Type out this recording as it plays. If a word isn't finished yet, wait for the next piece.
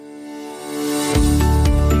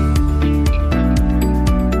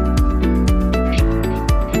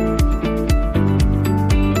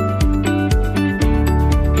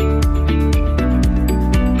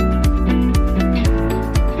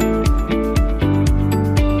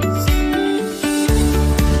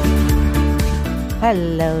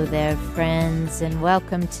Hello there, friends, and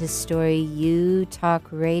welcome to Story U Talk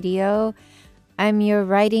Radio. I'm your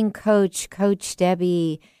writing coach, Coach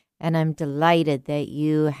Debbie, and I'm delighted that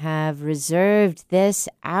you have reserved this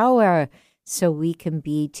hour so we can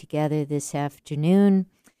be together this afternoon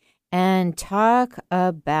and talk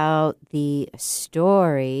about the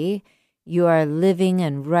story you are living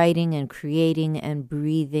and writing and creating and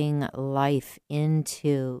breathing life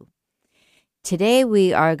into. Today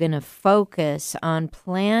we are going to focus on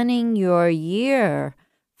planning your year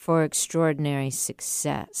for extraordinary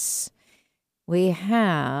success. We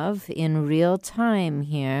have, in real time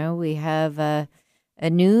here, we have a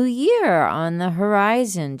new year on the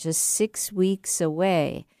horizon, just 6 weeks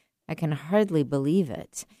away. I can hardly believe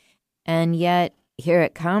it. And yet, here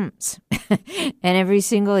it comes. And every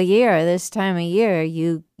single year, this time of year,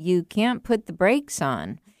 you can't put the brakes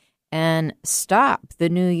on and stop the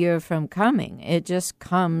new year from coming. It just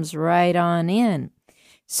comes right on in.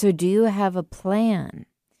 So do you have a plan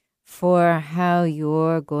for how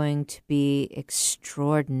you're going to be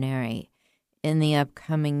extraordinary in the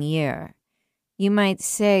upcoming year? You might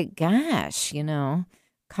say, gosh,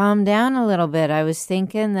 calm down a little bit. I was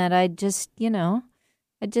thinking that I'd just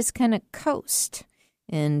kind of coast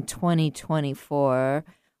in 2024.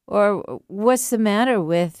 Or what's the matter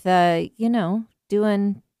with,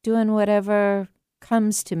 doing whatever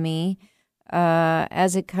comes to me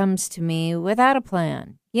as it comes to me without a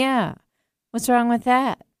plan. Yeah, what's wrong with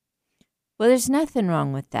that? Well, there's nothing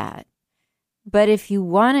wrong with that. But if you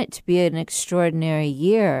want it to be an extraordinary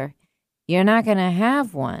year, you're not going to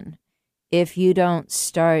have one if you don't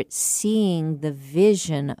start seeing the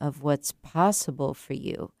vision of what's possible for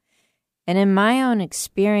you. And in my own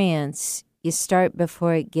experience, you start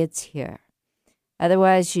before it gets here.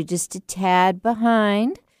 Otherwise, you're just a tad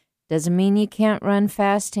behind. Doesn't mean you can't run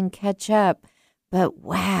fast and catch up. But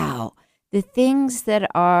wow, the things that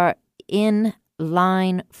are in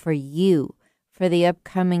line for you for the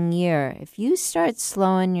upcoming year, if you start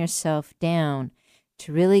slowing yourself down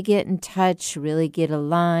to really get in touch, really get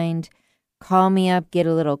aligned, call me up, get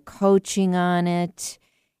a little coaching on it,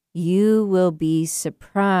 you will be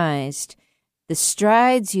surprised the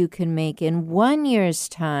strides you can make in 1 year's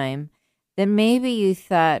time that maybe you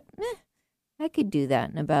thought, I could do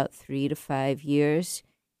that in about 3 to 5 years.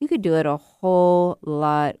 You could do it a whole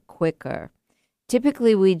lot quicker.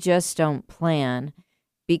 Typically, we just don't plan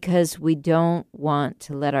because we don't want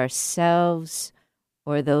to let ourselves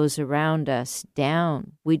or those around us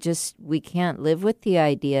down. We can't live with the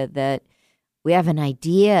idea that we have an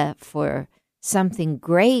idea for something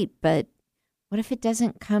great, but what if it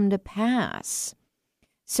doesn't come to pass?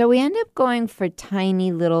 So we end up going for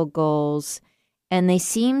tiny little goals, and they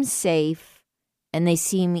seem safe, and they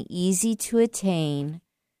seem easy to attain,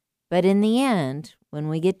 but in the end, when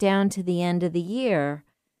we get down to the end of the year,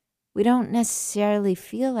 we don't necessarily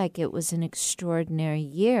feel like it was an extraordinary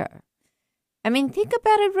year. I mean, think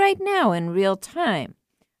about it right now in real time.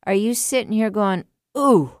 Are you sitting here going,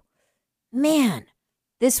 ooh, man,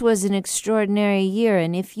 this was an extraordinary year?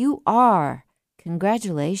 And if you are,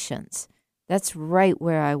 congratulations. That's right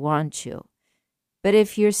where I want you. But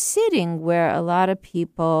if you're sitting where a lot of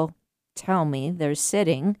people tell me they're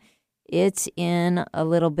sitting, it's in a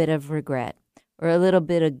little bit of regret or a little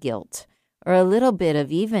bit of guilt or a little bit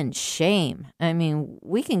of even shame. I mean,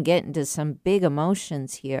 we can get into some big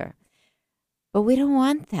emotions here, but we don't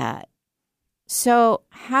want that. So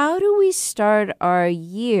how do we start our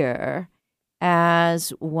year as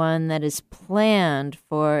one that is planned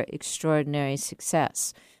for extraordinary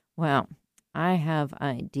success? Well, I have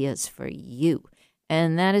ideas for you,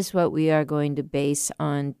 and that is what we are going to base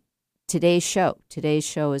on today's show. Today's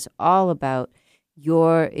show is all about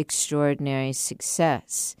your extraordinary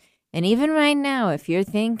success. And even right now, if you're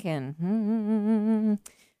thinking,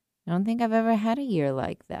 I don't think I've ever had a year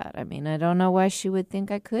like that. I mean, I don't know why she would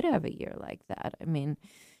think I could have a year like that. I mean,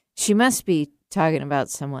 she must be talking about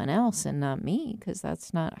someone else and not me, because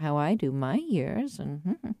that's not how I do my years.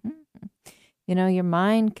 And your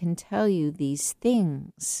mind can tell you these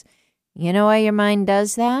things. You know why your mind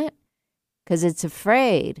does that? Because it's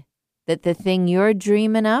afraid that the thing you're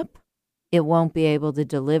dreaming up, it won't be able to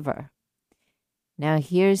deliver. Now,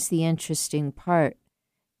 here's the interesting part.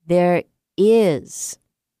 There is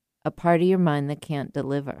a part of your mind that can't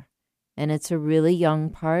deliver, and it's a really young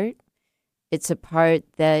part. It's a part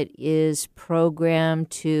that is programmed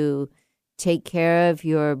to take care of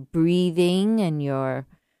your breathing and your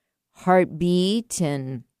heartbeat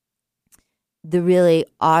and the really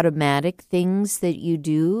automatic things that you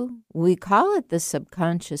do. We call it the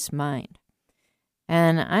subconscious mind.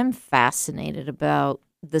 And I'm fascinated about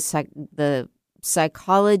the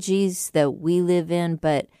psychologies that we live in,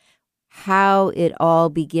 but how it all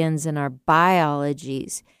begins in our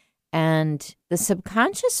biologies. And the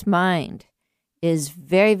subconscious mind is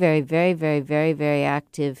very, very, very, very, very, very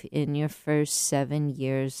active in your first 7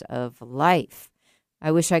 years of life.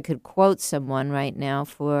 I wish I could quote someone right now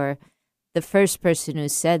for the first person who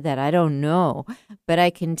said that. I don't know, but I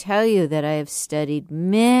can tell you that I have studied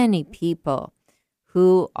many people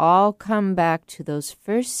who all come back to those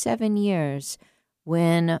first 7 years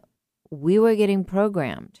when we were getting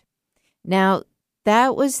programmed. Now,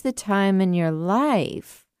 that was the time in your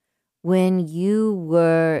life when you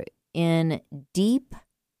were in deep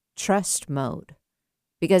trust mode.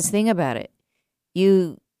 Because think about it.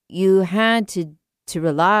 You had to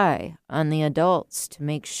rely on the adults to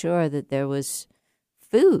make sure that there was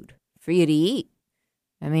food for you to eat.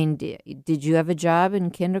 I mean, did you have a job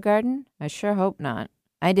in kindergarten? I sure hope not.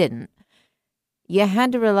 I didn't. You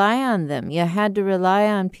had to rely on them. You had to rely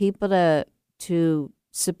on people to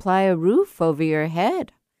supply a roof over your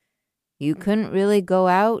head. You couldn't really go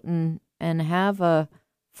out and have a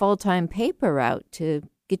full-time paper route to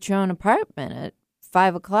get your own apartment at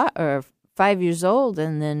 5 o'clock or 5 years old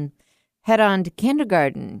and then head on to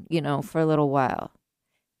kindergarten, for a little while.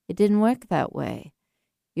 It didn't work that way.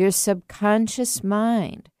 Your subconscious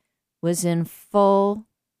mind was in full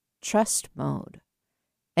trust mode,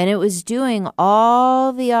 and it was doing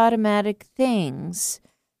all the automatic things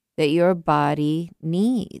that your body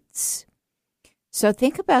needs. So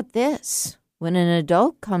think about this. When an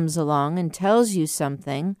adult comes along and tells you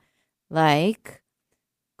something like,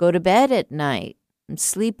 go to bed at night and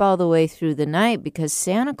sleep all the way through the night because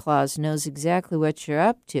Santa Claus knows exactly what you're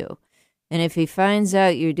up to. And if he finds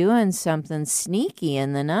out you're doing something sneaky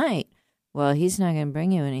in the night, well, he's not going to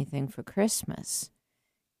bring you anything for Christmas.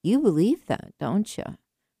 You believe that, don't you?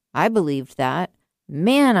 I believed that.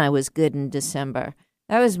 Man, I was good in December.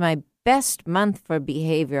 That was my best month for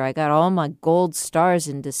behavior. I got all my gold stars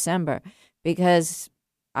in December because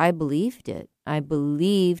I believed it. I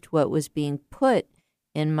believed what was being put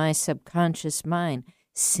in my subconscious mind.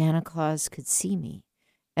 Santa Claus could see me,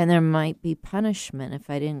 and there might be punishment if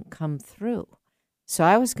I didn't come through. So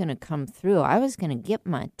I was going to come through. I was going to get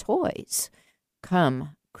my toys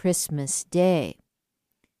come Christmas Day.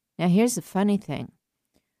 Now, here's the funny thing.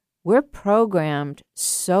 We're programmed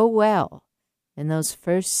so well in those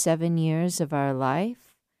first 7 years of our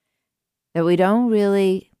life that we don't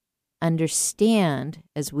really understand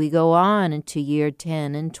as we go on into year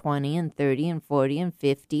 10 and 20 and 30 and 40 and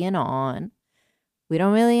 50 and on. We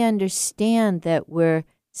don't really understand that we're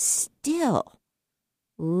still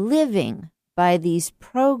living by these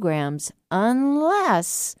programs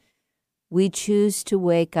unless we choose to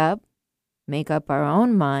wake up, make up our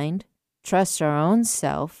own mind, trust our own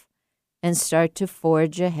self, and start to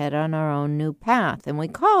forge ahead on our own new path. And we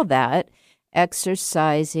call that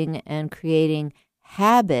exercising and creating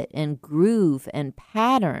habit and groove and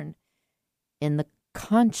pattern in the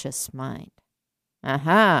conscious mind.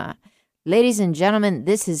 Aha! Ladies and gentlemen,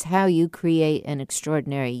 this is how you create an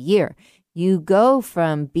extraordinary year. You go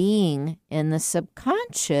from being in the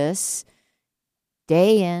subconscious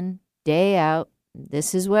day in, day out.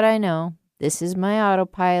 This is what I know. This is my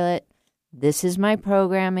autopilot. This is my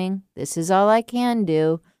programming. This is all I can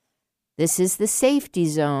do. This is the safety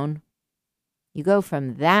zone. You go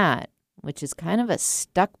from that, which is kind of a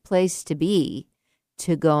stuck place to be,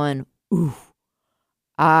 to going, ooh,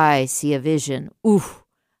 I see a vision. Ooh,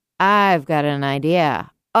 I've got an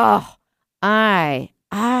idea. Oh, I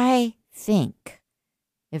think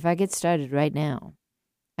if I get started right now,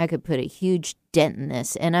 I could put a huge dent in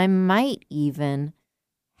this, and I might even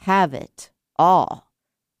have it all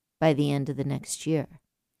by the end of the next year.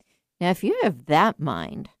 Now, if you have that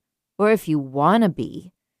mind, or if you want to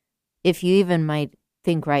be, if you even might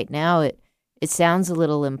think right now it sounds a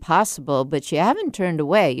little impossible, but you haven't turned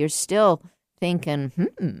away. You're still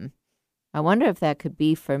thinking, I wonder if that could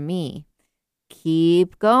be for me.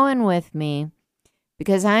 Keep going with me,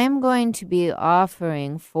 because I am going to be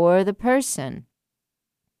offering for the person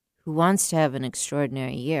who wants to have an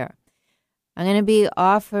extraordinary year. I'm going to be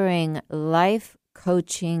offering life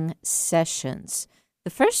coaching sessions. The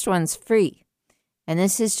first one's free, and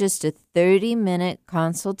this is just a 30-minute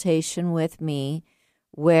consultation with me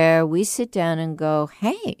where we sit down and go,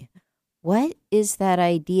 hey, what is that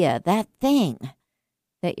idea, that thing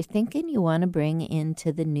that you're thinking you want to bring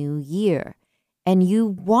into the new year? And you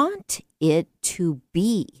want it to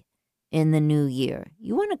be in the new year.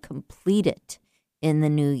 You want to complete it in the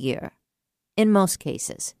new year. In most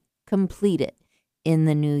cases, complete it in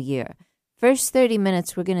the new year. First 30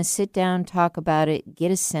 minutes, we're going to sit down, talk about it, get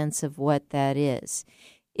a sense of what that is.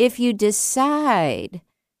 If you decide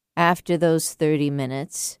after those 30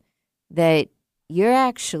 minutes that you're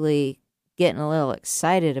actually getting a little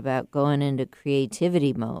excited about going into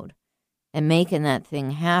creativity mode and making that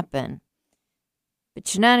thing happen,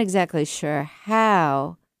 but you're not exactly sure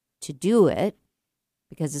how to do it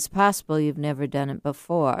because it's possible you've never done it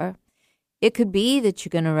before, it could be that you're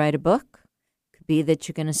going to write a book, could be that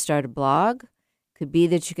you're going to start a blog, could be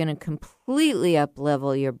that you're going to completely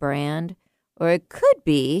up-level your brand, or it could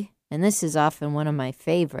be, and this is often one of my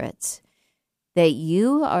favorites, that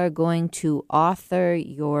you are going to author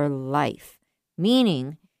your life,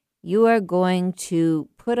 meaning you are going to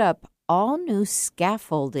put up all new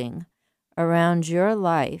scaffolding around your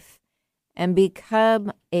life and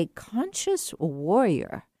become a conscious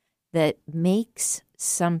warrior that makes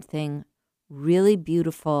something really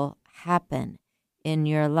beautiful happen in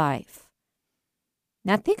your life.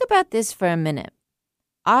 Now think about this for a minute.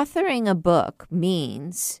 Authoring a book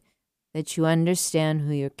means that you understand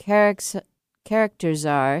who your characters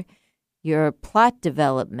are, your plot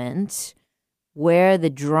development, where the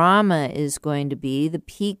drama is going to be, the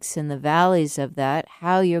peaks and the valleys of that,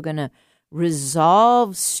 how you're going to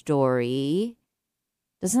resolve story.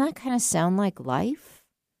 Doesn't that kind of sound like life?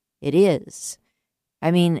 It is.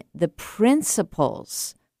 I mean, the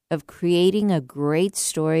principles of creating a great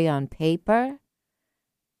story on paper,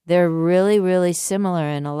 they're really, really similar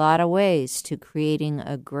in a lot of ways to creating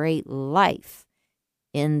a great life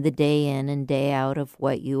in the day in and day out of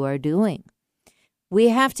what you are doing. We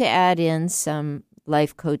have to add in some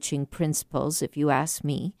life coaching principles, if you ask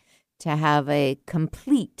me, to have a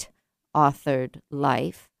complete authored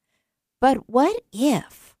life. But what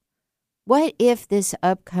if this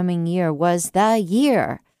upcoming year was the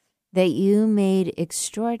year that you made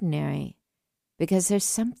extraordinary because there's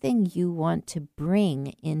something you want to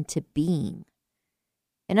bring into being?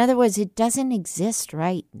 In other words, it doesn't exist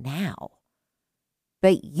right now,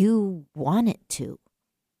 but you want it to.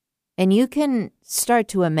 And you can start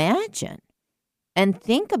to imagine and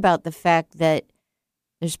think about the fact that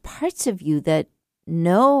there's parts of you that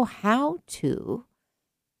know how to.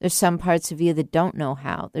 There's some parts of you that don't know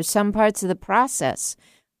how. There's some parts of the process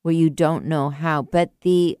where you don't know how. But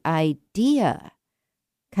the idea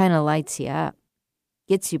kind of lights you up,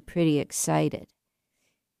 gets you pretty excited.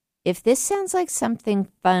 If this sounds like something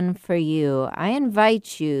fun for you, I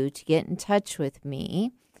invite you to get in touch with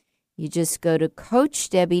me. You just go to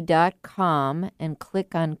CoachDebby.com and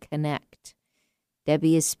click on Connect.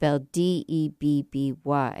 Debbie is spelled Debby.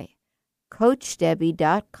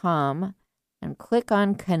 CoachDebby.com and click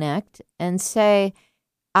on Connect and say,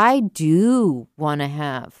 I do want to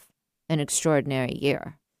have an extraordinary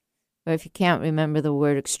year. Or if you can't remember the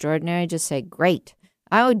word extraordinary, just say, great.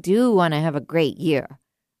 I do want to have a great year.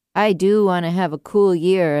 I do want to have a cool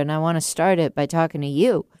year, and I want to start it by talking to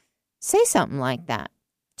you. Say something like that.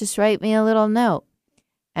 Just write me a little note,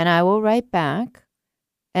 and I will write back,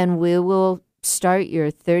 and we will start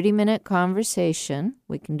your 30-minute conversation.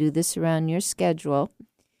 We can do this around your schedule.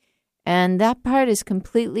 And that part is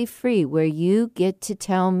completely free, where you get to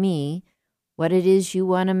tell me what it is you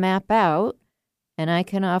want to map out, and I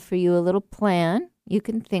can offer you a little plan. You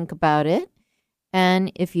can think about it.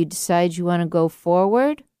 And if you decide you want to go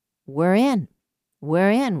forward, we're in.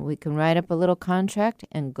 We're in. We can write up a little contract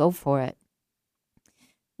and go for it.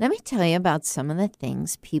 Let me tell you about some of the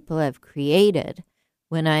things people have created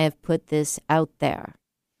when I have put this out there.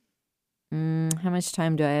 How much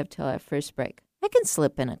time do I have till our first break? I can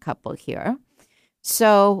slip in a couple here.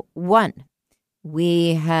 So, one,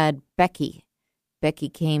 we had Becky. Becky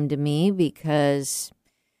came to me because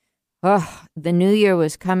the new year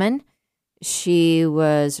was coming. She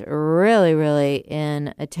was really, really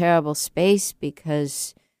in a terrible space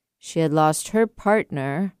because she had lost her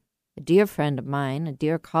partner, a dear friend of mine, a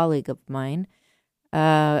dear colleague of mine,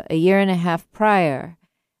 a year and a half prior.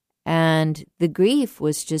 And the grief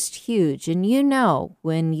was just huge. And you know,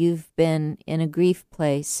 when you've been in a grief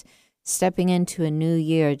place, stepping into a new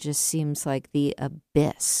year just seems like the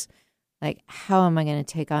abyss. Like, how am I going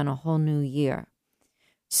to take on a whole new year?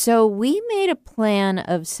 So we made a plan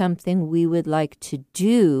of something we would like to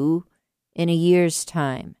do in a year's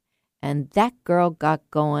time. And that girl got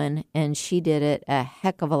going, and she did it a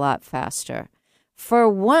heck of a lot faster. For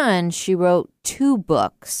one, she wrote 2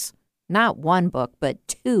 books. Not 1 book, but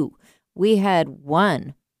 2. We had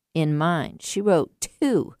 1 in mind. She wrote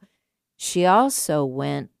 2. She also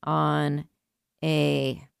went on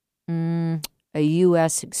a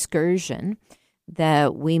U.S. excursion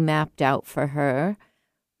that we mapped out for her,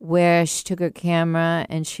 where she took her camera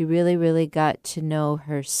and she really, really got to know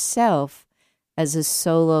herself as a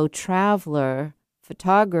solo traveler,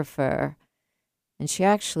 photographer. And she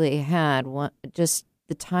actually had just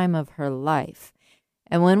the time of her life.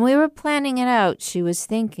 And when we were planning it out, she was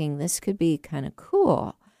thinking this could be kind of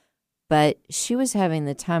cool. But she was having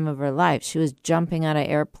the time of her life. She was jumping out of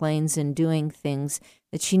airplanes and doing things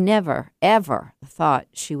that she never, ever thought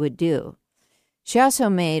she would do. She also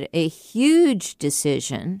made a huge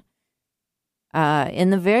decision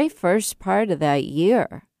in the very first part of that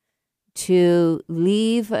year to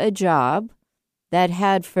leave a job that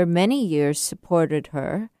had for many years supported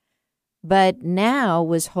her, but now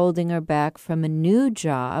was holding her back from a new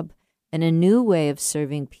job and a new way of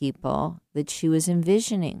serving people that she was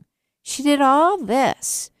envisioning. She did all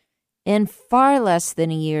this in far less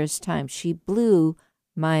than a year's time. She blew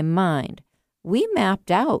my mind. We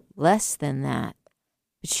mapped out less than that,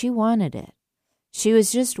 but she wanted it. She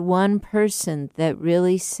was just one person that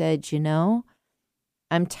really said,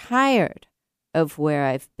 I'm tired of where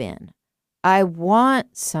I've been. I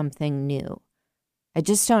want something new. I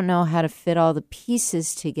just don't know how to fit all the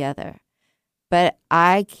pieces together. But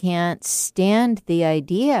I can't stand the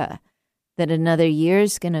idea that another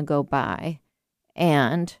year's going to go by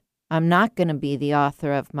and I'm not going to be the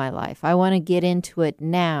author of my life. I want to get into it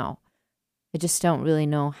now. I just don't really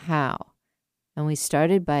know how. And we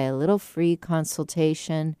started by a little free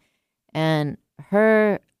consultation. And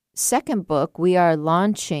her second book, we are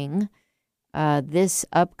launching this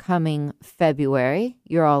upcoming February.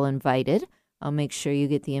 You're all invited. I'll make sure you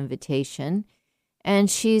get the invitation. And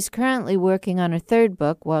she's currently working on her third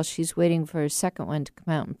book while she's waiting for her second one to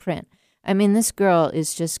come out in print. I mean, this girl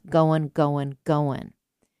is just going.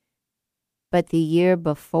 But the year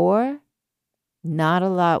before, not a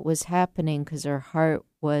lot was happening because her heart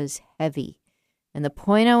was heavy. And the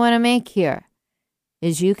point I want to make here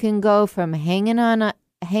is you can go from hanging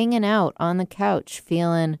out on the couch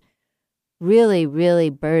feeling really, really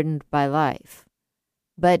burdened by life,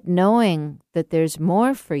 but knowing that there's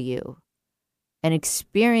more for you and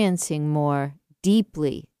experiencing more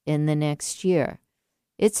deeply in the next year.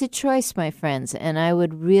 It's a choice, my friends, and I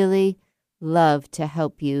would really love to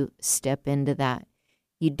help you step into that.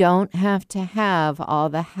 You don't have to have all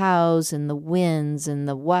the hows and the wins and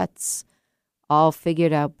the whats all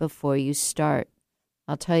figured out before you start.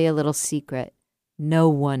 I'll tell you a little secret. No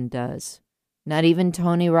one does. Not even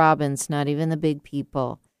Tony Robbins, not even the big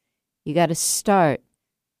people. You got to start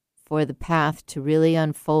for the path to really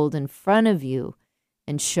unfold in front of you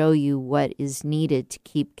and show you what is needed to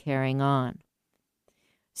keep carrying on.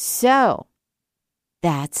 So,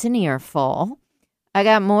 that's an earful. I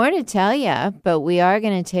got more to tell you, but we are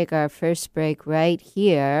going to take our first break right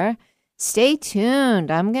here. Stay tuned.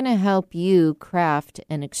 I'm going to help you craft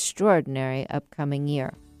an extraordinary upcoming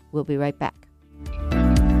year. We'll be right back.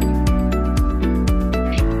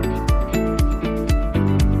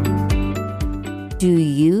 Do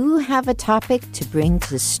you have a topic to bring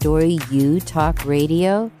to Story U Talk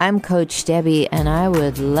Radio? I'm Coach Debbie, and I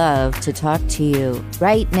would love to talk to you.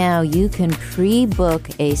 Right now, you can pre-book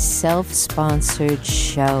a self-sponsored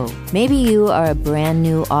show. Maybe you are a brand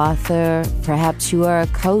new author. Perhaps you are a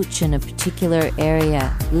coach in a particular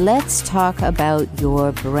area. Let's talk about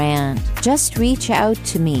your brand. Just reach out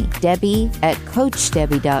to me, Debbie at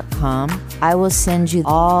CoachDebbie.com. I will send you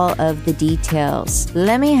all of the details.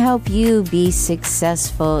 Let me help you be successful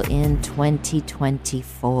in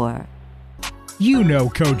 2024. You know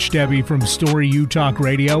Coach Debbie from Story U Talk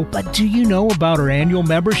Radio, but do you know about her annual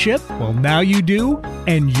membership? Well, now you do,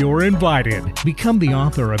 and you're invited. Become the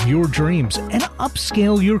author of your dreams and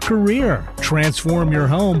upscale your career. Transform your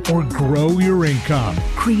home or grow your income.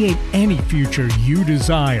 Create any future you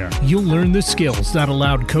desire. You'll learn the skills that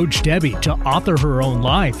allowed Coach Debbie to author her own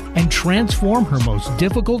life and transform her most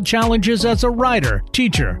difficult challenges as a writer,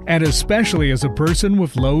 teacher, and especially as a person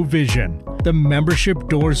with low vision. The membership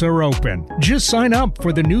doors are open. Just sign up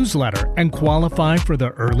for the newsletter and qualify for the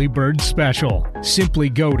early bird special. Simply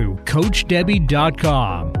go to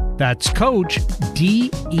CoachDebbie.com. That's Coach,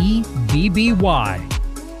 D-E-B-B-Y.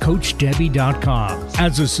 CoachDebbie.com.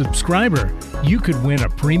 As a subscriber, you could win a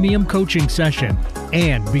premium coaching session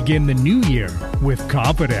and begin the new year with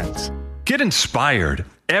confidence. Get inspired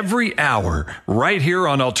every hour right here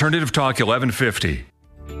on Alternative Talk 1150.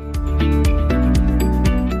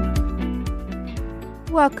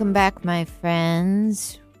 Welcome back, my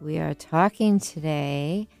friends. We are talking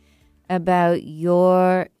today about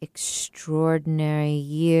your extraordinary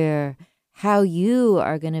year, how you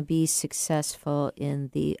are going to be successful in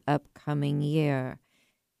the upcoming year.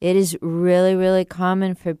 It is really, really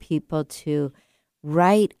common for people to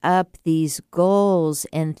write up these goals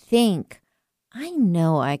and think, I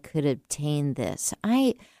know I could obtain this.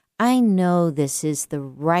 I know this is the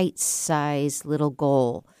right size little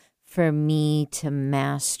goal for me to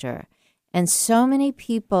master. And so many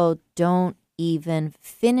people don't even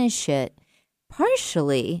finish it,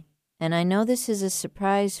 partially, and I know this is a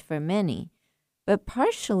surprise for many, but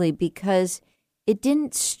partially because it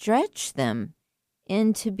didn't stretch them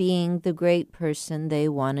into being the great person they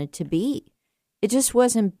wanted to be. It just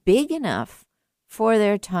wasn't big enough for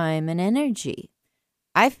their time and energy.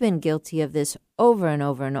 I've been guilty of this over and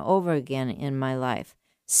over and over again in my life,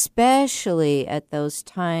 especially at those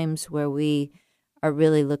times where we are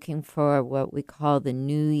really looking for what we call the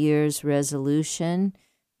New Year's resolution.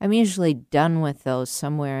 I'm usually done with those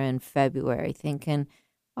somewhere in February, thinking,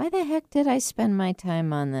 why the heck did I spend my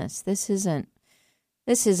time on this? This isn't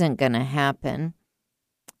going to happen.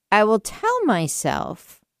 I will tell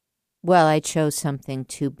myself, well, I chose something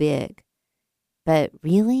too big. But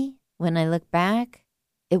really, when I look back,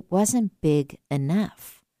 it wasn't big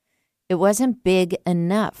enough. It wasn't big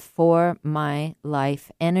enough for my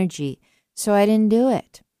life energy, so I didn't do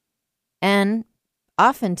it. And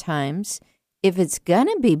oftentimes, if it's going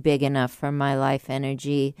to be big enough for my life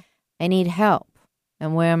energy, I need help.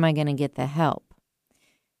 And where am I going to get the help?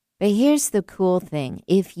 But here's the cool thing.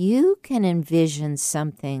 If you can envision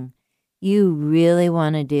something you really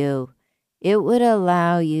want to do, it would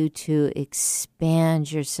allow you to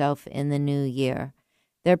expand yourself in the new year.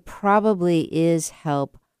 There probably is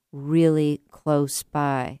help really close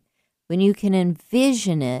by. When you can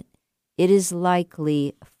envision it, it is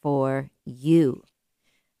likely for you.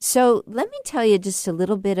 So let me tell you just a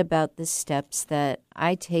little bit about the steps that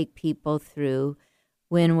I take people through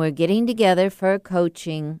when we're getting together for a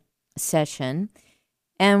coaching session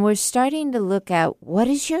and we're starting to look at what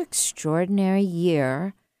is your extraordinary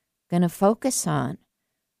year going to focus on?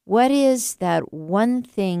 What is that one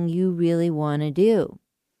thing you really want to do?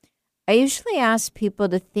 I usually ask people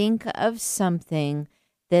to think of something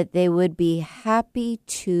that they would be happy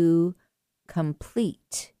to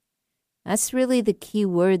complete. That's really the key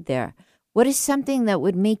word there. What is something that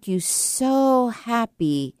would make you so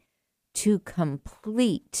happy to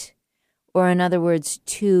complete? Or in other words,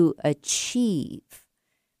 to achieve.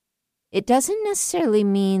 It doesn't necessarily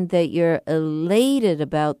mean that you're elated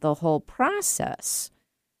about the whole process,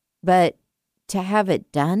 but to have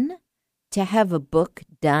it done, to have a book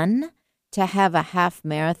done, to have a half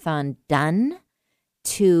marathon done,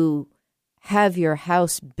 to have your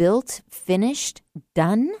house built, finished,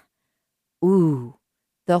 done. Ooh,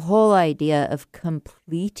 the whole idea of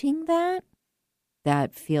completing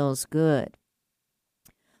that feels good.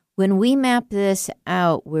 When we map this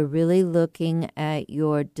out, we're really looking at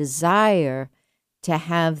your desire to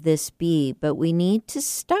have this be, but we need to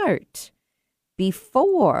start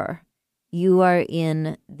before you are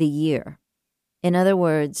in the year. In other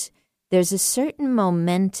words, there's a certain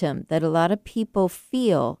momentum that a lot of people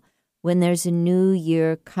feel when there's a new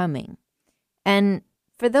year coming. And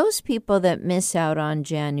for those people that miss out on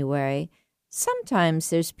January, sometimes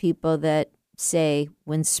there's people that say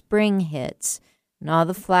when spring hits and all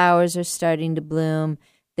the flowers are starting to bloom,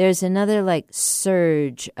 there's another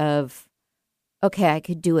surge of, okay, I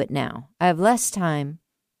could do it now. I have less time,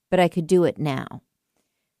 but I could do it now.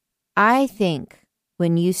 I think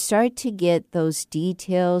when you start to get those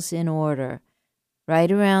details in order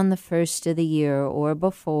right around the first of the year or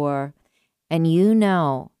before, and you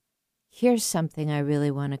know, here's something I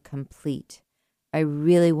really want to complete. I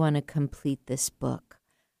really want to complete this book.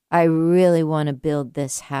 I really want to build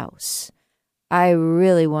this house. I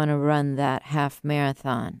really want to run that half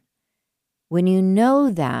marathon. When you know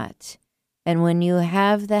that, and when you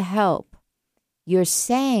have the help, you're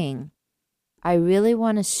saying, I really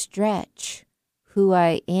want to stretch who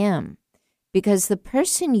I am, because the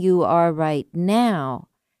person you are right now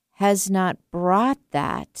has not brought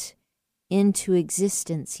that into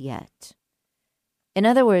existence yet. In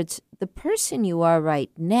other words, the person you are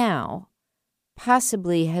right now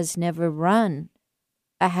possibly has never run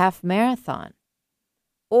a half marathon.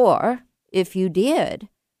 Or, if you did,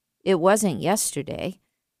 it wasn't yesterday,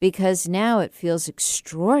 because now it feels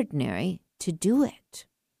extraordinary to do it.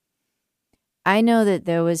 I know that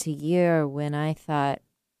there was a year when I thought,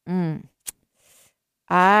 I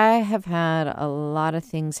have had a lot of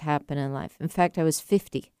things happen in life. In fact, I was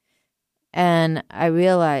 50, and I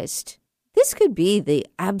realized this could be the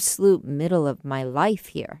absolute middle of my life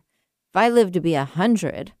here. If I live to be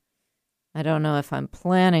 100, I don't know if I'm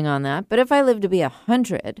planning on that, but if I live to be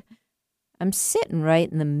 100, I'm sitting right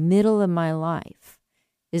in the middle of my life.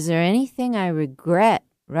 Is there anything I regret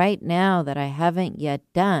right now that I haven't yet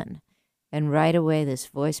done? And right away, this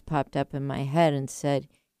voice popped up in my head and said,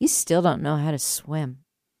 you still don't know how to swim.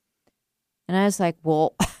 And I was like,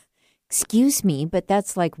 well, excuse me, but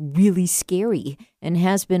that's like really scary and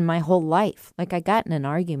has been my whole life. Like I got in an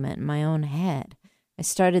argument in my own head. I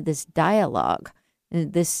started this dialogue,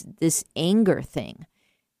 this anger thing.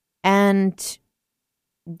 And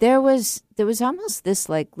there was almost this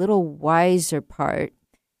like little wiser part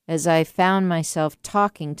as I found myself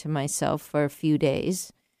talking to myself for a few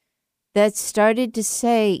days that started to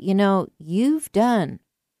say, you know, you've done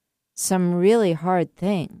some really hard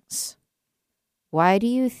things. Why do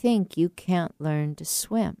you think you can't learn to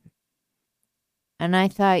swim? And I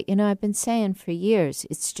thought, you know, I've been saying for years,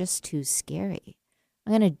 it's just too scary.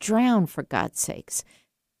 I'm going to drown, for God's sakes.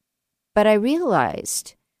 But I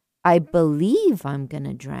realized I believe I'm going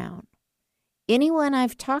to drown. Anyone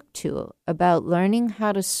I've talked to about learning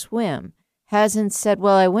how to swim hasn't said,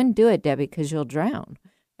 well, I wouldn't do it, Debbie, because you'll drown.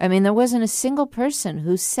 I mean, there wasn't a single person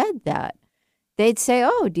who said that. They'd say,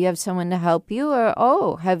 oh, do you have someone to help you? Or,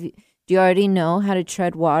 oh, do you already know how to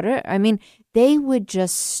tread water? I mean, they would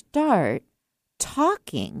just start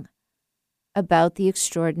talking about the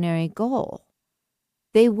extraordinary goal.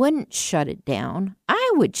 They wouldn't shut it down.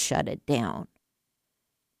 I would shut it down.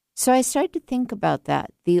 So I started to think about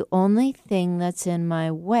that. The only thing that's in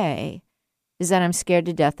my way is that I'm scared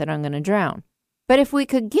to death that I'm going to drown. But if we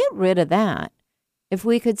could get rid of that, if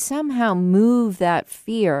we could somehow move that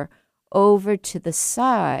fear over to the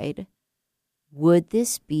side, would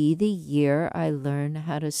this be the year I learn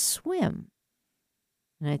how to swim?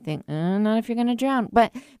 And I think, not if you're going to drown.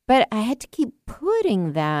 But I had to keep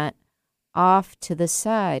putting that off to the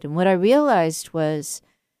side. And what I realized was,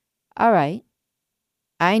 all right,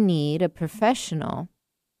 I need a professional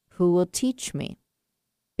who will teach me,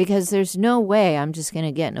 because there's no way I'm just going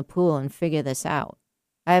to get in a pool and figure this out.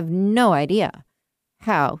 I have no idea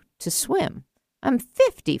how to swim. I'm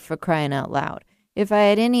 50, for crying out loud. If I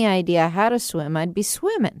had any idea how to swim, I'd be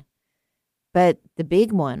swimming. But the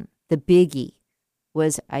big one, the biggie,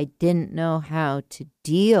 was I didn't know how to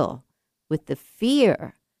deal with the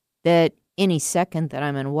fear that any second that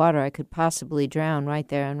I'm in water, I could possibly drown right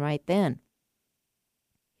there and right then.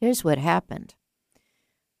 Here's what happened.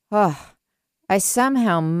 I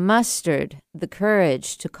somehow mustered the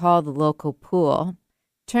courage to call the local pool.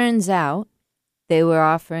 Turns out they were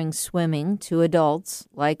offering swimming to adults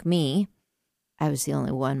like me. I was the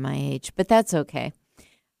only one my age, but that's okay.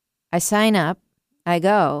 I sign up, I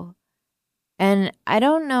go, and I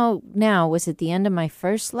don't know now, was it the end of my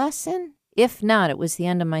first lesson? If not, it was the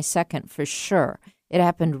end of my second for sure. It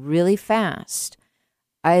happened really fast.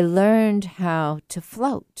 I learned how to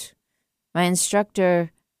float. My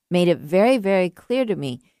instructor made it very, very clear to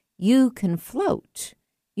me, you can float.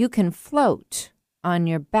 You can float on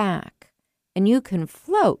your back, and you can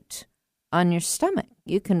float on your stomach.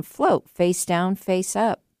 You can float face down, face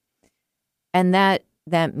up. And that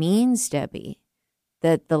means, Debbie,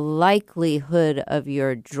 that the likelihood of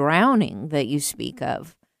your drowning that you speak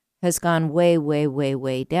of has gone way, way, way,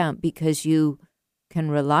 way down because you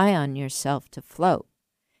can rely on yourself to float.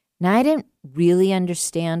 Now, I didn't really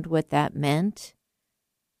understand what that meant,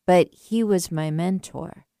 but he was my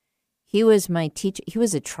mentor. He was my teacher. He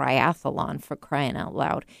was a triathlon, for crying out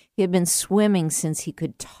loud. He had been swimming since he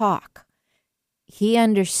could talk. He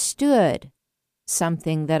understood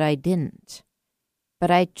something that I didn't,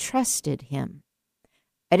 but I trusted him.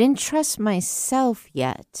 I didn't trust myself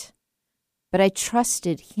yet, but I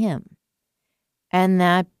trusted him. And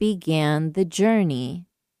that began the journey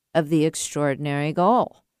of the extraordinary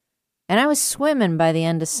goal. And I was swimming by the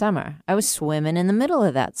end of summer. I was swimming in the middle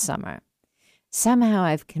of that summer. Somehow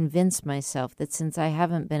I've convinced myself that since I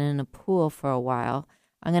haven't been in a pool for a while,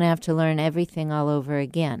 I'm going to have to learn everything all over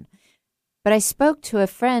again. But I spoke to a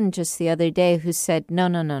friend just the other day who said,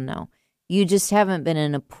 no. You just haven't been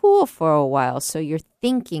in a pool for a while, so you're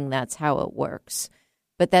thinking that's how it works.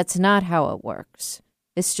 But that's not how it works.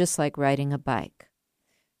 It's just like riding a bike.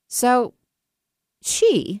 So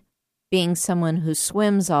she, being someone who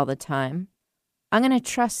swims all the time, I'm going to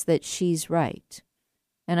trust that she's right.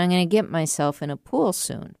 And I'm going to get myself in a pool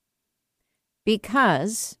soon.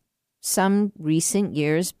 Because some recent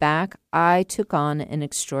years back, I took on an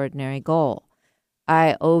extraordinary goal.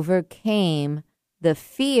 I overcame the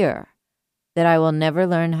fear that I will never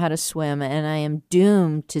learn how to swim and I am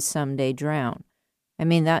doomed to someday drown. I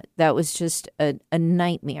mean, that was just a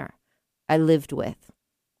nightmare I lived with.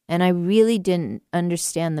 And I really didn't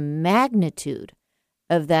understand the magnitude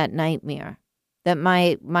of that nightmare, that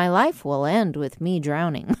my life will end with me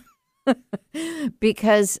drowning.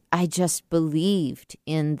 Because I just believed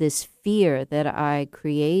in this fear that I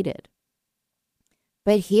created.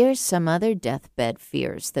 But here's some other deathbed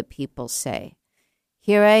fears that people say.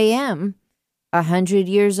 Here I am, 100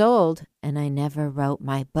 years old, and I never wrote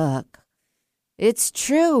my book. It's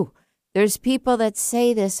true. There's people that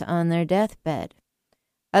say this on their deathbed.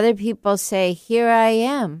 Other people say, here I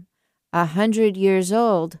am, 100 years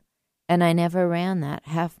old, and I never ran that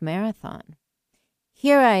half marathon.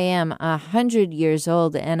 Here I am, 100 years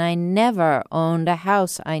old, and I never owned a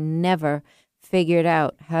house. I never figured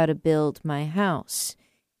out how to build my house.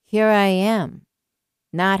 Here I am,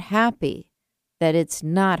 not happy that it's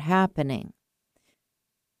not happening.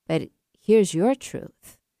 But here's your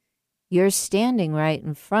truth. You're standing right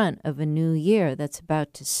in front of a new year that's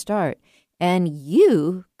about to start, and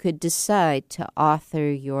you could decide to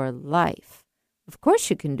author your life. Of course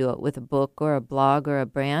you can do it with a book or a blog or a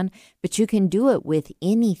brand, but you can do it with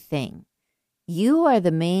anything. You are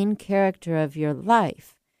the main character of your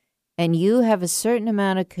life, and you have a certain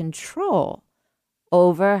amount of control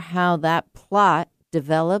over how that plot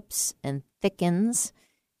develops and thickens.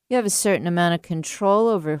 You have a certain amount of control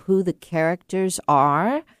over who the characters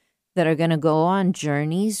are that are going to go on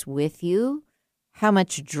journeys with you, how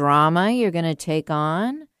much drama you're going to take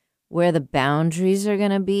on, where the boundaries are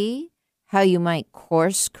going to be, how you might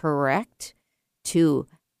course correct to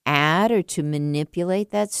add or to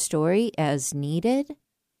manipulate that story as needed.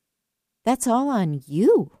 That's all on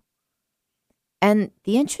you. And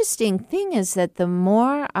the interesting thing is that the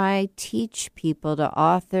more I teach people to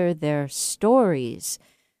author their stories,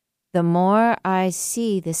 the more I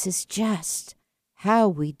see this is just how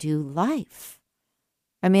we do life.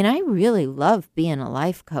 I mean, I really love being a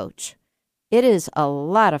life coach. It is a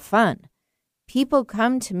lot of fun. People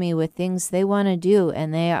come to me with things they want to do,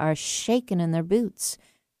 and they are shaking in their boots,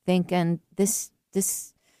 thinking this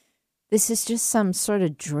is just some sort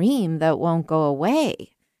of dream that won't go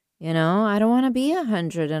away. You know, I don't want to be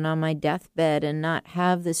 100 and on my deathbed and not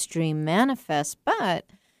have this dream manifest, but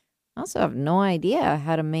I also have no idea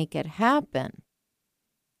how to make it happen.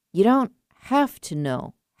 You don't have to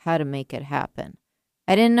know how to make it happen.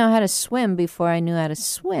 I didn't know how to swim before I knew how to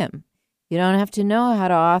swim. You don't have to know how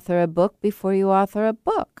to author a book before you author a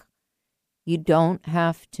book. You don't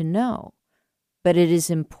have to know. But it is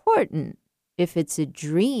important, if it's a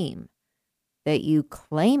dream, that you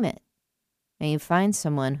claim it and you find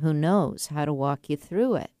someone who knows how to walk you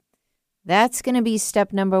through it. That's going to be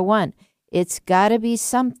step number 1. It's got to be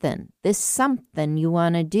something. This something you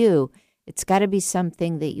want to do, it's got to be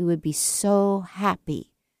something that you would be so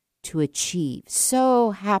happy to achieve,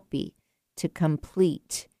 so happy to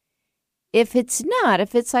complete. If it's not,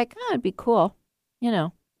 if it's like, oh, it'd be cool,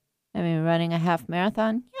 running a half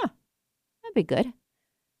marathon, yeah, that'd be good.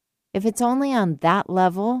 If it's only on that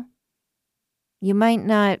level, you might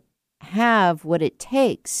not have what it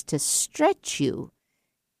takes to stretch you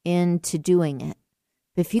into doing it.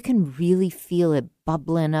 But if you can really feel it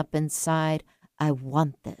bubbling up inside, I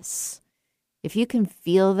want this. If you can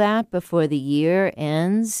feel that before the year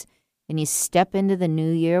ends and you step into the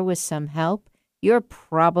new year with some help, you're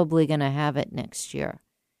probably going to have it next year,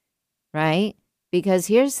 right? Because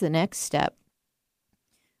here's the next step.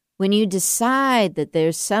 When you decide that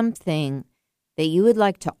there's something that you would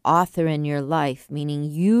like to author in your life, meaning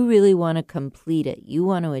you really want to complete it, you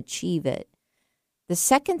want to achieve it, the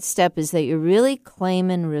second step is that you're really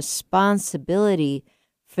claiming responsibility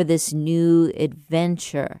for this new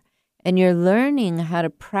adventure. And you're learning how to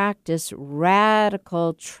practice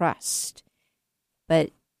radical trust. But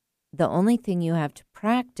the only thing you have to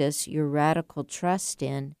practice your radical trust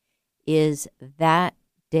in is that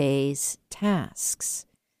day's tasks.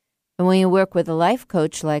 And when you work with a life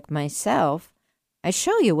coach like myself, I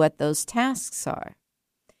show you what those tasks are.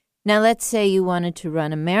 Now, let's say you wanted to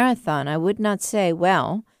run a marathon. I would not say,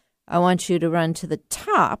 well, I want you to run to the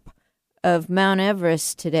top of Mount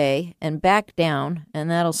Everest today and back down,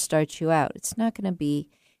 and that'll start you out. It's not going to be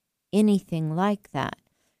anything like that.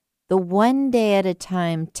 The one day at a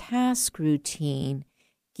time task routine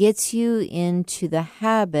gets you into the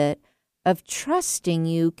habit of trusting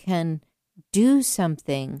you can do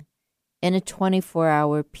something in a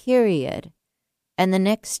 24-hour period, and the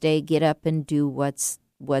next day get up and do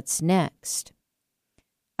what's next.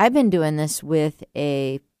 I've been doing this with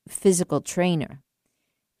a physical trainer.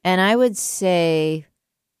 And I would say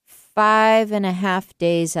 5.5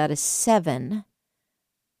 days out of 7,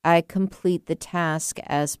 I complete the task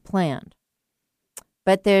as planned.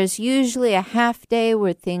 But there's usually a half day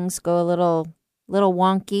where things go a little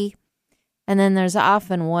wonky. And then there's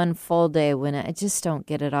often one full day when I just don't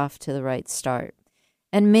get it off to the right start.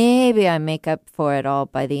 And maybe I make up for it all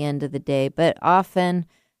by the end of the day. But often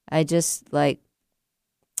I just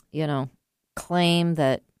claim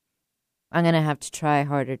that I'm going to have to try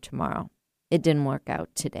harder tomorrow. It didn't work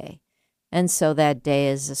out today. And so that day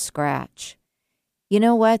is a scratch. You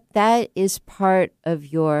know what? That is part of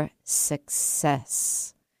your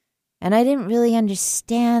success. And I didn't really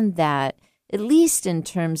understand that, at least in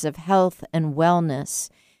terms of health and wellness,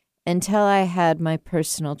 until I had my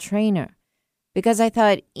personal trainer. Because I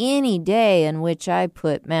thought any day in which I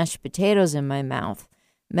put mashed potatoes in my mouth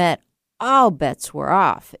meant all bets were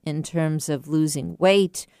off in terms of losing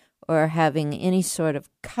weight or having any sort of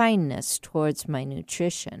kindness towards my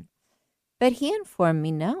nutrition. But he informed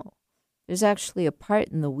me, no. There's actually a part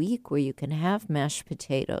in the week where you can have mashed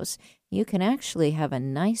potatoes. You can actually have a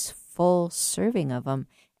nice full serving of them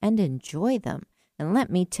and enjoy them. And let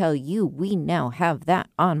me tell you, we now have that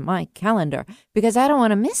on my calendar because I don't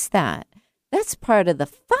want to miss that. That's part of the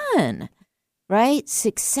fun, right?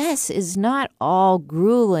 Success is not all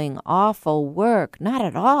grueling, awful work, not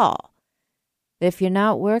at all. But if you're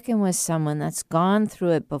not working with someone that's gone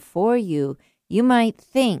through it before you, you might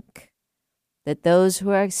think that those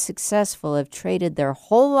who are successful have traded their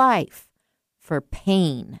whole life for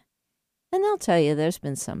pain. And they'll tell you there's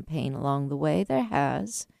been some pain along the way. There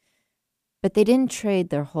has. But they didn't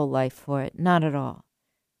trade their whole life for it. Not at all.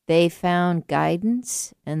 They found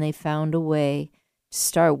guidance and they found a way to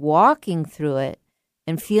start walking through it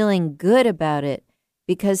and feeling good about it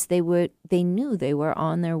because they knew they were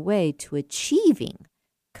on their way to achieving,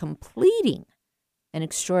 completing an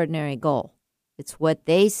extraordinary goal. It's what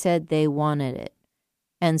they said they wanted it.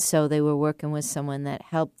 And so they were working with someone that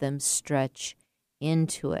helped them stretch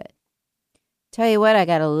into it. Tell you what, I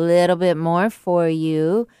got a little bit more for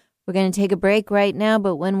you. We're going to take a break right now,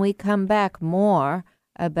 but when we come back, more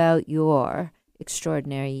about your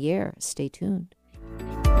extraordinary year. Stay tuned.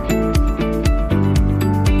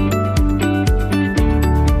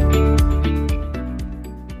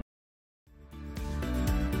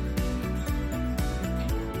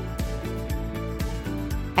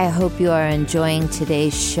 I hope you are enjoying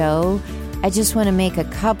today's show. I just want to make a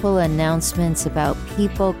couple announcements about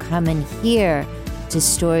people coming here to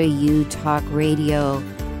Story U Talk Radio.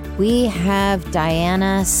 We have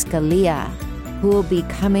Diana Scalia, who will be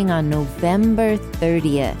coming on November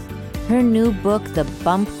 30th. Her new book, The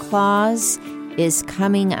Bump Clause, is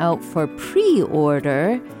coming out for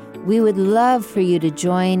pre-order. We would love for you to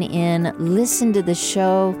join in, listen to the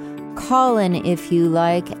show, call in if you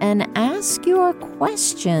like, and ask your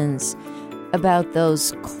questions about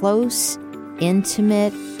those close,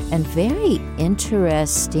 intimate, and very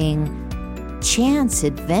interesting chance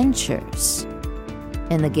adventures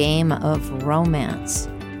in the game of romance.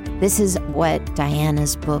 This is what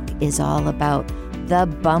Diana's book is all about, The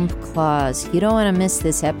Bump Clause. You don't want to miss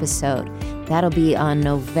this episode. That'll be on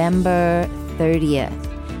November 30th.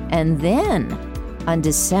 And then on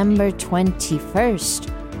December 21st,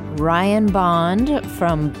 Ryan Bond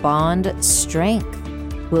from Bond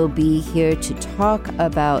Strength will be here to talk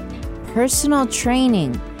about personal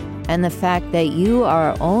training and the fact that you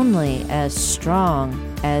are only as strong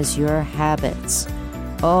as your habits.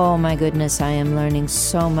 Oh my goodness, I am learning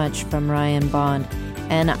so much from Ryan Bond,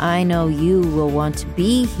 and I know you will want to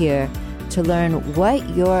be here to learn what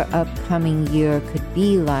your upcoming year could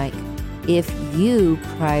be like if you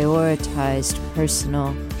prioritized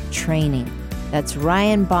personal training. That's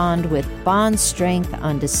Ryan Bond with Bond Strength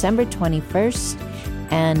on December 21st,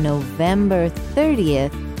 and November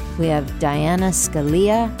 30th, we have Diana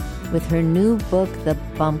Scalia with her new book, The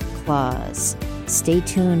Bump Clause. Stay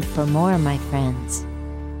tuned for more, my friends.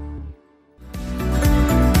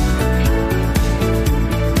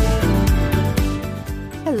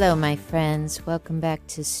 Hello, my friends. Welcome back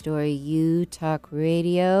to Story U Talk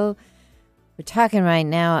Radio. We're talking right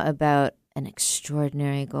now about an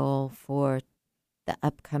extraordinary goal for the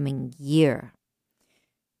upcoming year.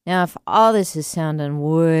 Now, if all this is sounding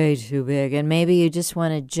way too big, and maybe you just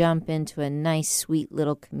want to jump into a nice, sweet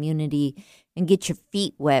little community and get your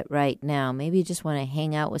feet wet right now, maybe you just want to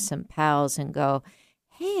hang out with some pals and go,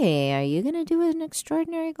 hey, are you going to do an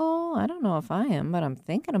extraordinary goal? I don't know if I am, but I'm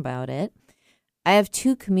thinking about it. I have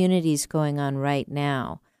two communities going on right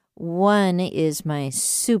now. One is my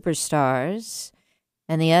superstars,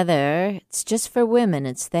 and the other, it's just for women.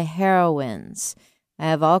 It's the heroines. I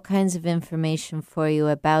have all kinds of information for you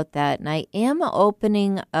about that, and I am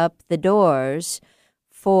opening up the doors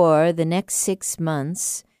for the next 6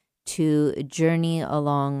 months to journey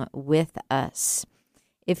along with us.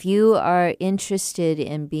 If you are interested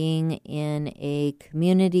in being in a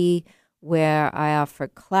community where I offer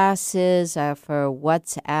classes, I offer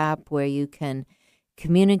WhatsApp where you can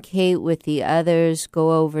communicate with the others,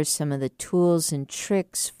 go over some of the tools and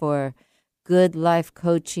tricks for good life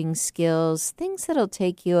coaching skills, things that'll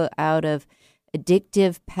take you out of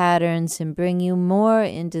addictive patterns and bring you more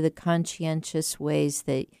into the conscientious ways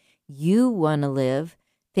that you want to live,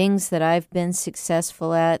 things that I've been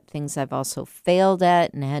successful at, things I've also failed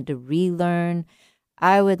at and had to relearn.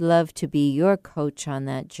 I would love to be your coach on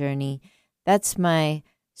that journey. That's my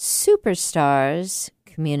Superstars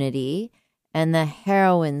community and the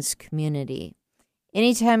Heroines community.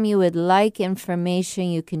 Anytime you would like information,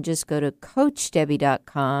 you can just go to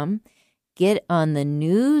CoachDebbie.com, get on the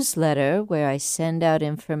newsletter where I send out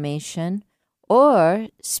information, or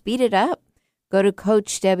speed it up. Go to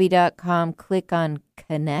CoachDebbie.com, click on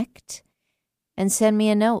Connect, and send me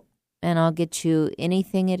a note, and I'll get you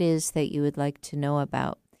anything it is that you would like to know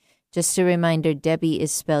about. Just a reminder, Debbie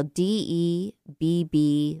is spelled Debby.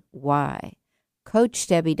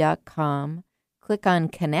 CoachDebbie.com, click on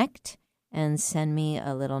Connect, and send me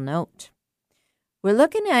a little note. We're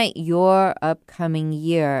looking at your upcoming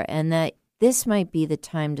year, and that this might be the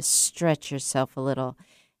time to stretch yourself a little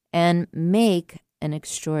and make an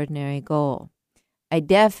extraordinary goal. I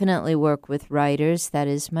definitely work with writers. That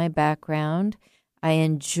is my background. I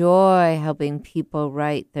enjoy helping people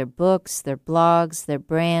write their books, their blogs, their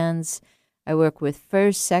brands. I work with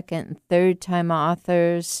first, second, and third-time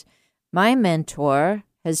authors. My mentor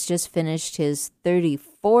has just finished his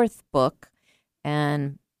 34th book,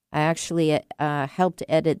 and I actually helped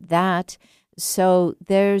edit that. So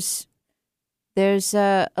there's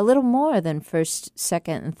a little more than first,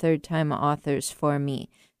 second, and third-time authors for me.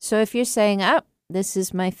 So if you're saying, this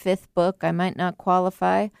is my 5th book, I might not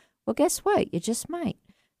qualify, well, guess what? You just might.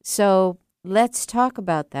 So let's talk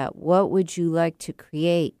about that. What would you like to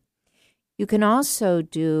create? You can also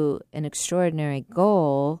do an extraordinary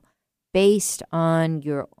goal based on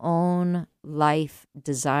your own life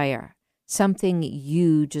desire, something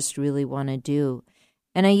you just really want to do.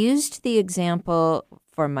 And I used the example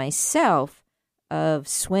for myself of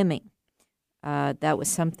swimming. That was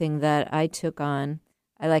something that I took on,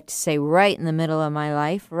 I like to say, right in the middle of my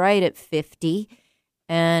life, right at 50.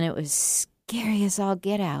 And it was scary as all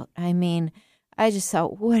get out. I mean, I just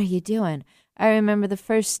thought, what are you doing? I remember the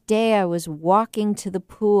first day I was walking to the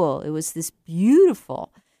pool. It was this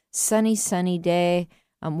beautiful sunny day.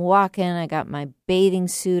 I'm walking. I got my bathing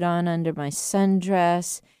suit on under my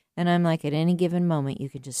sundress. And I'm like, at any given moment, you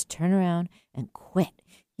can just turn around and quit.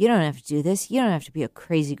 You don't have to do this. You don't have to be a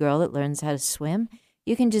crazy girl that learns how to swim.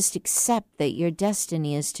 You can just accept that your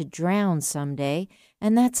destiny is to drown someday,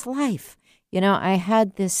 and that's life. You know, I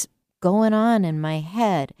had this going on in my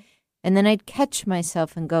head, and then I'd catch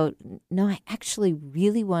myself and go, no, I actually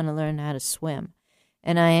really want to learn how to swim.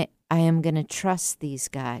 And I am going to trust these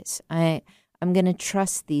guys. I'm going to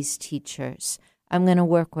trust these teachers. I'm going to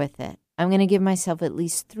work with it. I'm going to give myself at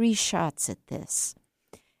least 3 shots at this.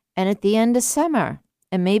 And at the end of summer,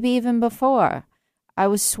 and maybe even before, I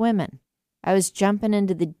was swimming. I was jumping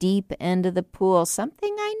into the deep end of the pool,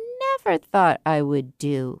 something I never thought I would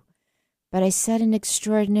do. But I set an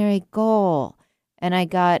extraordinary goal, and I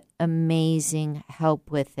got amazing help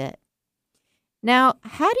with it. Now,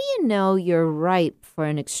 how do you know you're ripe for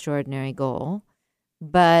an extraordinary goal,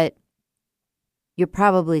 but you're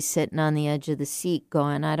probably sitting on the edge of the seat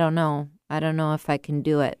going, I don't know if I can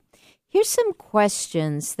do it. Here's some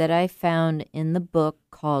questions that I found in the book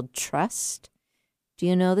called Trust. Do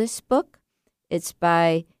you know this book? It's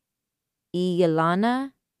by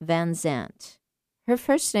Iyanla Vanzant. Her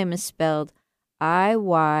first name is spelled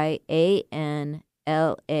Iyanla.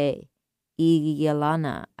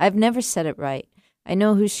 Iyanla. I've never said it right. I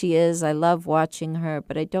know who she is. I love watching her,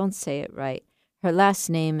 but I don't say it right. Her last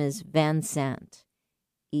name is Vanzant.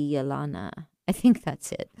 Iyanla. I think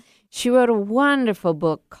that's it. She wrote a wonderful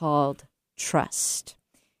book called Trust.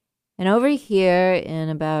 And over here, in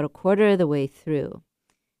about a quarter of the way through,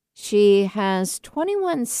 she has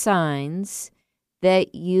 21 signs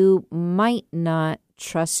that you might not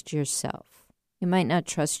trust yourself. You might not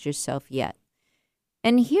trust yourself yet.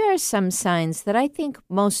 And here are some signs that I think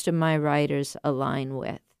most of my writers align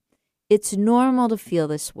with. It's normal to feel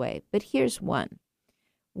this way, but here's one.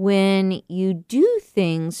 When you do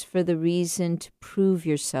things for the reason to prove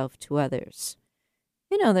yourself to others.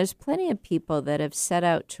 You know, there's plenty of people that have set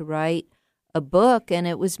out to write a book, and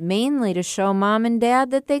it was mainly to show mom and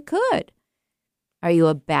dad that they could. Are you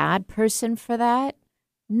a bad person for that?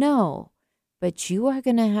 No, but you are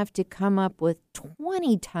going to have to come up with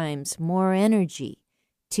 20 times more energy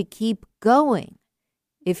to keep going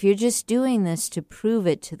if you're just doing this to prove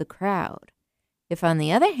it to the crowd. If, on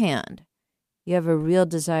the other hand, you have a real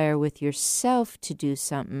desire with yourself to do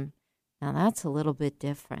something, now that's a little bit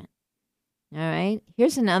different. All right,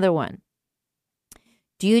 here's another one.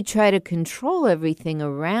 Do you try to control everything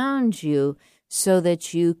around you so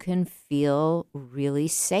that you can feel really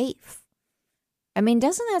safe? I mean,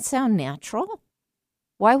 doesn't that sound natural?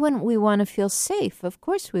 Why wouldn't we want to feel safe? Of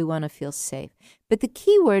course we want to feel safe. But the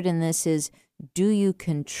key word in this is, do you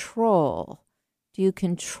control? Do you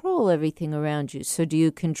control everything around you? So do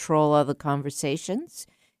you control all the conversations?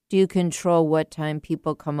 Do you control what time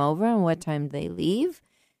people come over and what time they leave?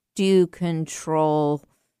 Do you control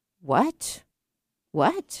what?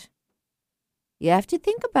 What? You have to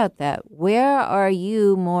think about that. Where are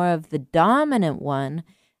you more of the dominant one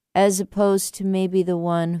as opposed to maybe the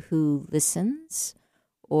one who listens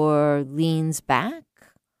or leans back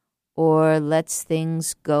or lets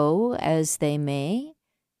things go as they may?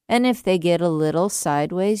 And if they get a little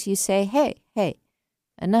sideways, you say, hey,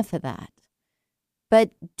 enough of that.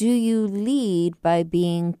 But do you lead by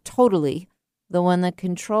being totally the one that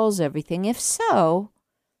controls everything? If so,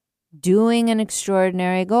 doing an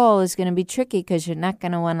extraordinary goal is going to be tricky because you're not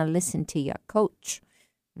going to want to listen to your coach.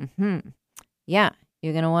 Yeah,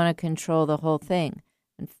 you're going to want to control the whole thing.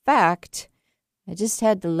 In fact, I just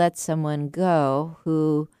had to let someone go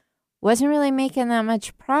who wasn't really making that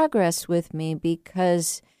much progress with me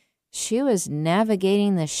because she was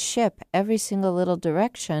navigating the ship every single little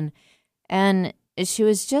direction, and she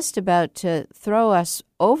was just about to throw us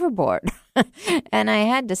overboard. And I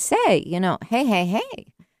had to say,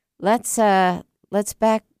 hey, let's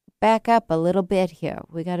back up a little bit here.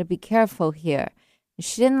 We got to be careful here.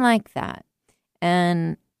 She didn't like that.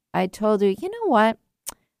 And I told her, you know what?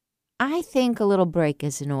 I think a little break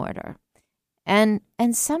is in order. And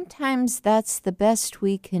sometimes that's the best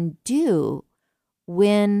we can do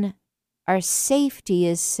when our safety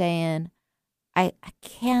is saying, I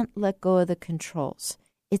can't let go of the controls.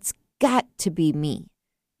 It's got to be me.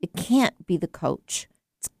 It can't be the coach.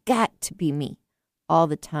 It's got to be me all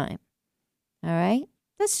the time. All right?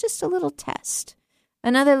 That's just a little test.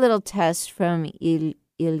 Another little test from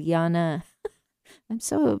Ilyana. I'm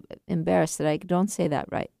so embarrassed that I don't say that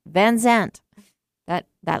right. Van Zandt.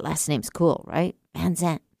 That last name's cool, right? Van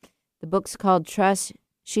Zandt. The book's called Trust.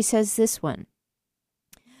 She says this one.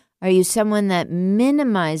 Are you someone that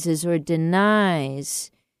minimizes or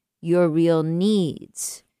denies your real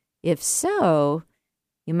needs? If so,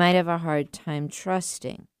 you might have a hard time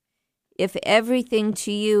trusting. If everything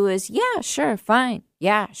to you is, yeah, sure, fine.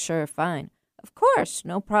 Yeah, sure, fine. Of course,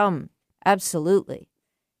 no problem. Absolutely.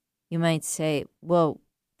 You might say, well,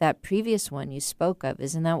 that previous one you spoke of,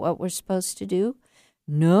 isn't that what we're supposed to do?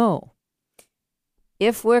 No.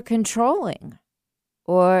 If we're controlling,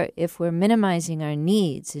 or if we're minimizing our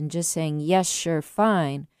needs and just saying, yes, sure,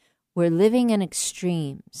 fine, we're living in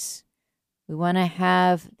extremes. We want to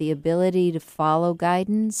have the ability to follow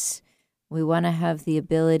guidance. We want to have the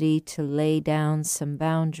ability to lay down some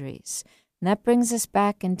boundaries. And that brings us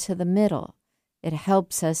back into the middle. It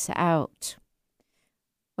helps us out.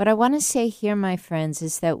 What I want to say here, my friends,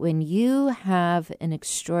 is that when you have an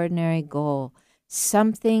extraordinary goal,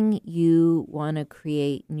 something you want to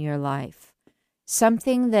create in your life,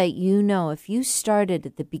 something that you know if you started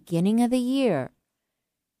at the beginning of the year,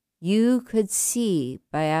 you could see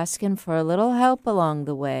by asking for a little help along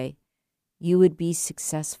the way, you would be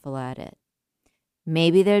successful at it.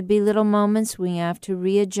 Maybe there'd be little moments when you have to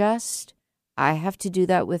readjust. I have to do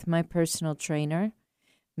that with my personal trainer.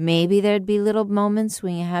 Maybe there'd be little moments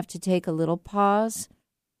when you have to take a little pause.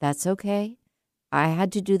 That's okay. I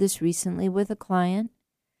had to do this recently with a client.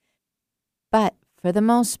 But for the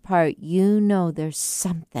most part, you know there's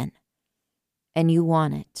something and you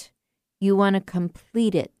want it. You want to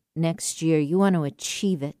complete it next year. You want to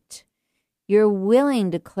achieve it. You're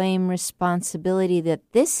willing to claim responsibility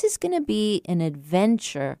that this is going to be an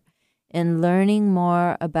adventure in learning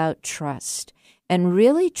more about trust and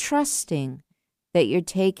really trusting that you're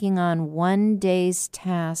taking on one day's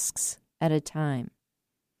tasks at a time.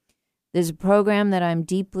 There's a program that I'm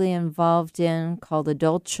deeply involved in called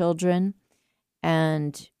Adult Children,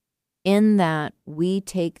 and in that, we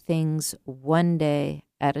take things one day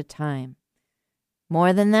at a time.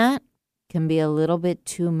 More than that can be a little bit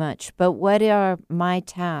too much. But what are my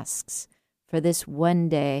tasks for this one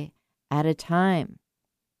day at a time?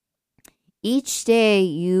 Each day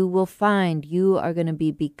you will find you are going to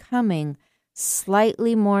be becoming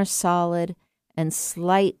slightly more solid and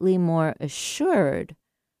slightly more assured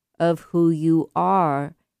of who you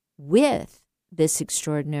are with this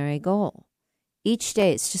extraordinary goal. Each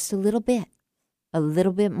day it's just a little bit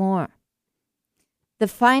more. The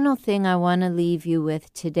final thing I want to leave you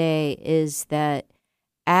with today is that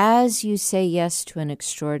as you say yes to an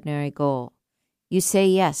extraordinary goal, you say,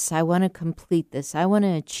 yes, I want to complete this. I want to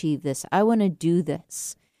achieve this. I want to do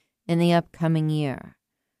this in the upcoming year.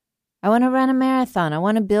 I want to run a marathon. I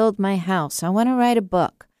want to build my house. I want to write a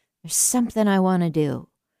book. There's something I want to do,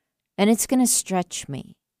 and it's going to stretch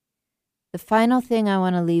me. The final thing I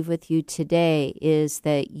want to leave with you today is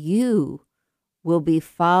that you will be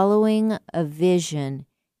following a vision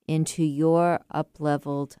into your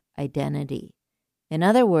up-leveled identity. In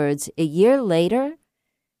other words, a year later,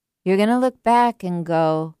 you're going to look back and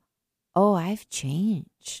go, oh, I've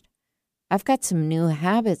changed. I've got some new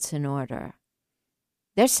habits in order.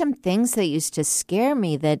 There's some things that used to scare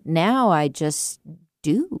me that now I just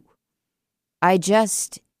do. I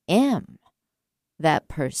just am that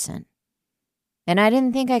person. And I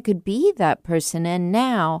didn't think I could be that person, and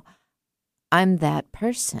now I'm that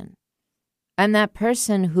person. I'm that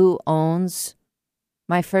person who owns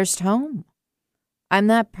my first home. I'm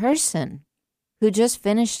that person who just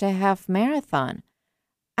finished a half marathon.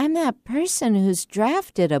 I'm that person who's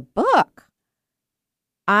drafted a book.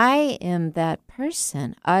 I am that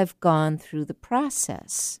person. I've gone through the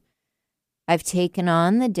process. I've taken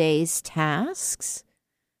on the day's tasks.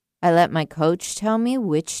 I let my coach tell me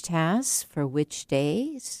which tasks for which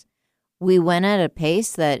days. We went at a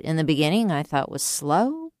pace that in the beginning I thought was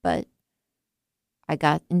slow, but I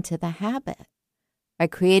got into the habit. I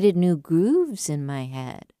created new grooves in my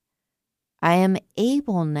head. I am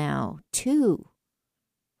able now to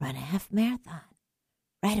run a half marathon,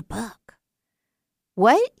 write a book.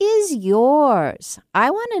 What is yours?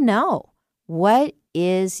 I want to know. What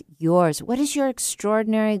is yours? What is your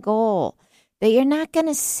extraordinary goal that you're not going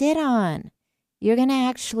to sit on? You're going to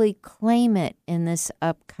actually claim it in this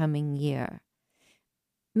upcoming year.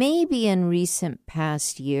 Maybe in recent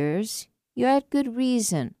past years, you had good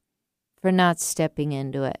reason for not stepping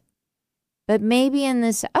into it. But maybe in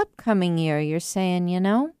this upcoming year, you're saying,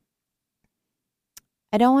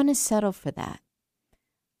 I don't want to settle for that.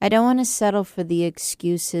 I don't want to settle for the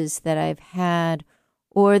excuses that I've had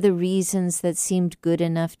or the reasons that seemed good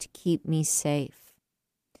enough to keep me safe.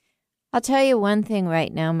 I'll tell you one thing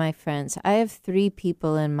right now, my friends. I have 3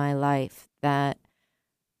 people in my life that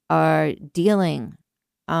are dealing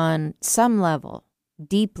on some level,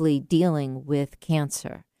 deeply dealing with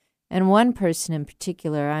cancer. And one person in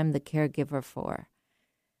particular, I'm the caregiver for.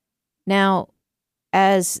 Now,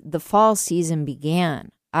 as the fall season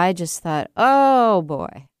began, I just thought, oh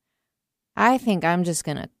boy, I think I'm just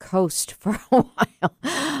going to coast for a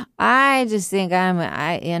while. I just think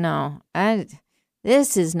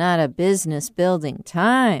this is not a business building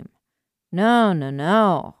time.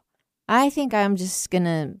 No. I think I'm just going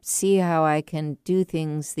to see how I can do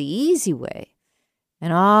things the easy way.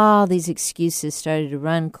 And all these excuses started to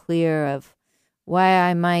run clear of why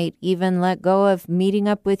I might even let go of meeting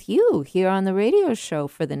up with you here on the radio show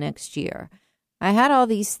for the next year. I had all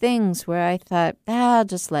these things where I thought, I'll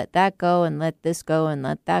just let that go and let this go and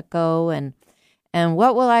let that go. And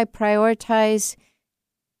what will I prioritize?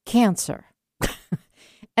 Cancer.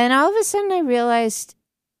 And all of a sudden I realized,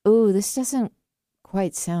 this doesn't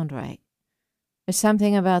quite sound right. There's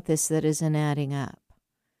something about this that isn't adding up.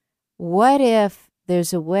 What if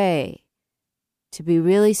there's a way to be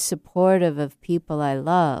really supportive of people I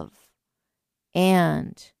love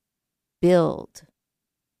and build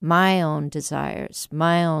my own desires,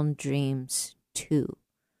 my own dreams too?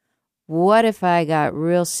 What if I got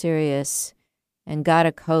real serious and got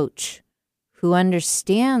a coach who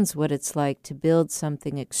understands what it's like to build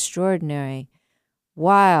something extraordinary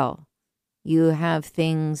while you have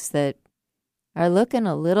things that are looking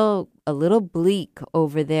a little bleak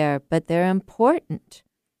over there, but they're important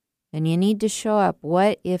and you need to show up?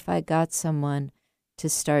 What if I got someone to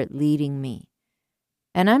start leading me?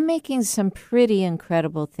 And I'm making some pretty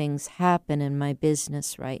incredible things happen in my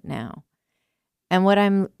business right now. And what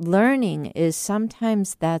I'm learning is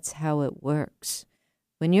sometimes that's how it works.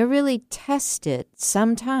 When you're really tested,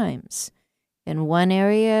 sometimes in one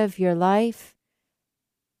area of your life,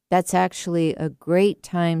 that's actually a great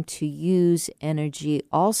time to use energy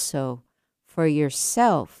also for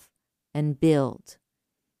yourself and build.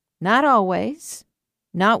 Not always,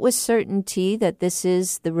 not with certainty that this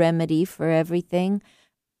is the remedy for everything,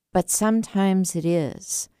 but sometimes it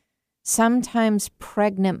is. Sometimes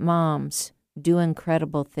pregnant moms do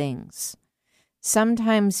incredible things.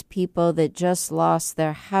 Sometimes people that just lost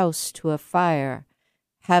their house to a fire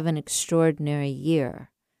have an extraordinary year.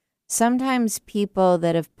 Sometimes people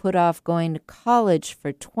that have put off going to college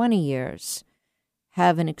for 20 years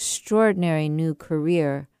have an extraordinary new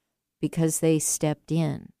career because they stepped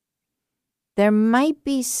in. There might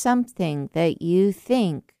be something that you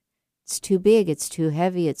think it's too big, it's too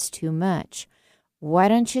heavy, it's too much. Why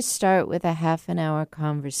don't you start with a half-an-hour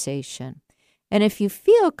conversation? And if you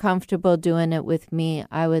feel comfortable doing it with me,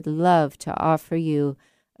 I would love to offer you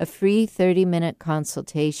a free 30-minute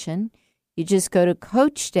consultation. You just go to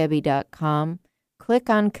CoachDebbie.com, click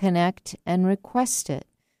on Connect, and request it.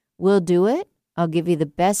 We'll do it. I'll give you the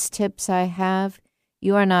best tips I have.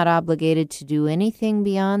 You are not obligated to do anything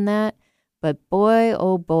beyond that. But boy,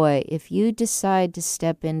 oh boy, if you decide to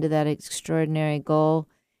step into that extraordinary goal,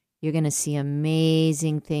 you're going to see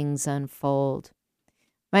amazing things unfold.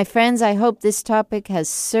 My friends, I hope this topic has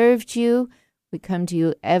served you. We come to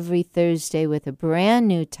you every Thursday with a brand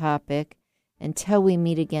new topic. Until we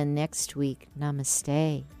meet again next week,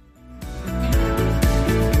 namaste.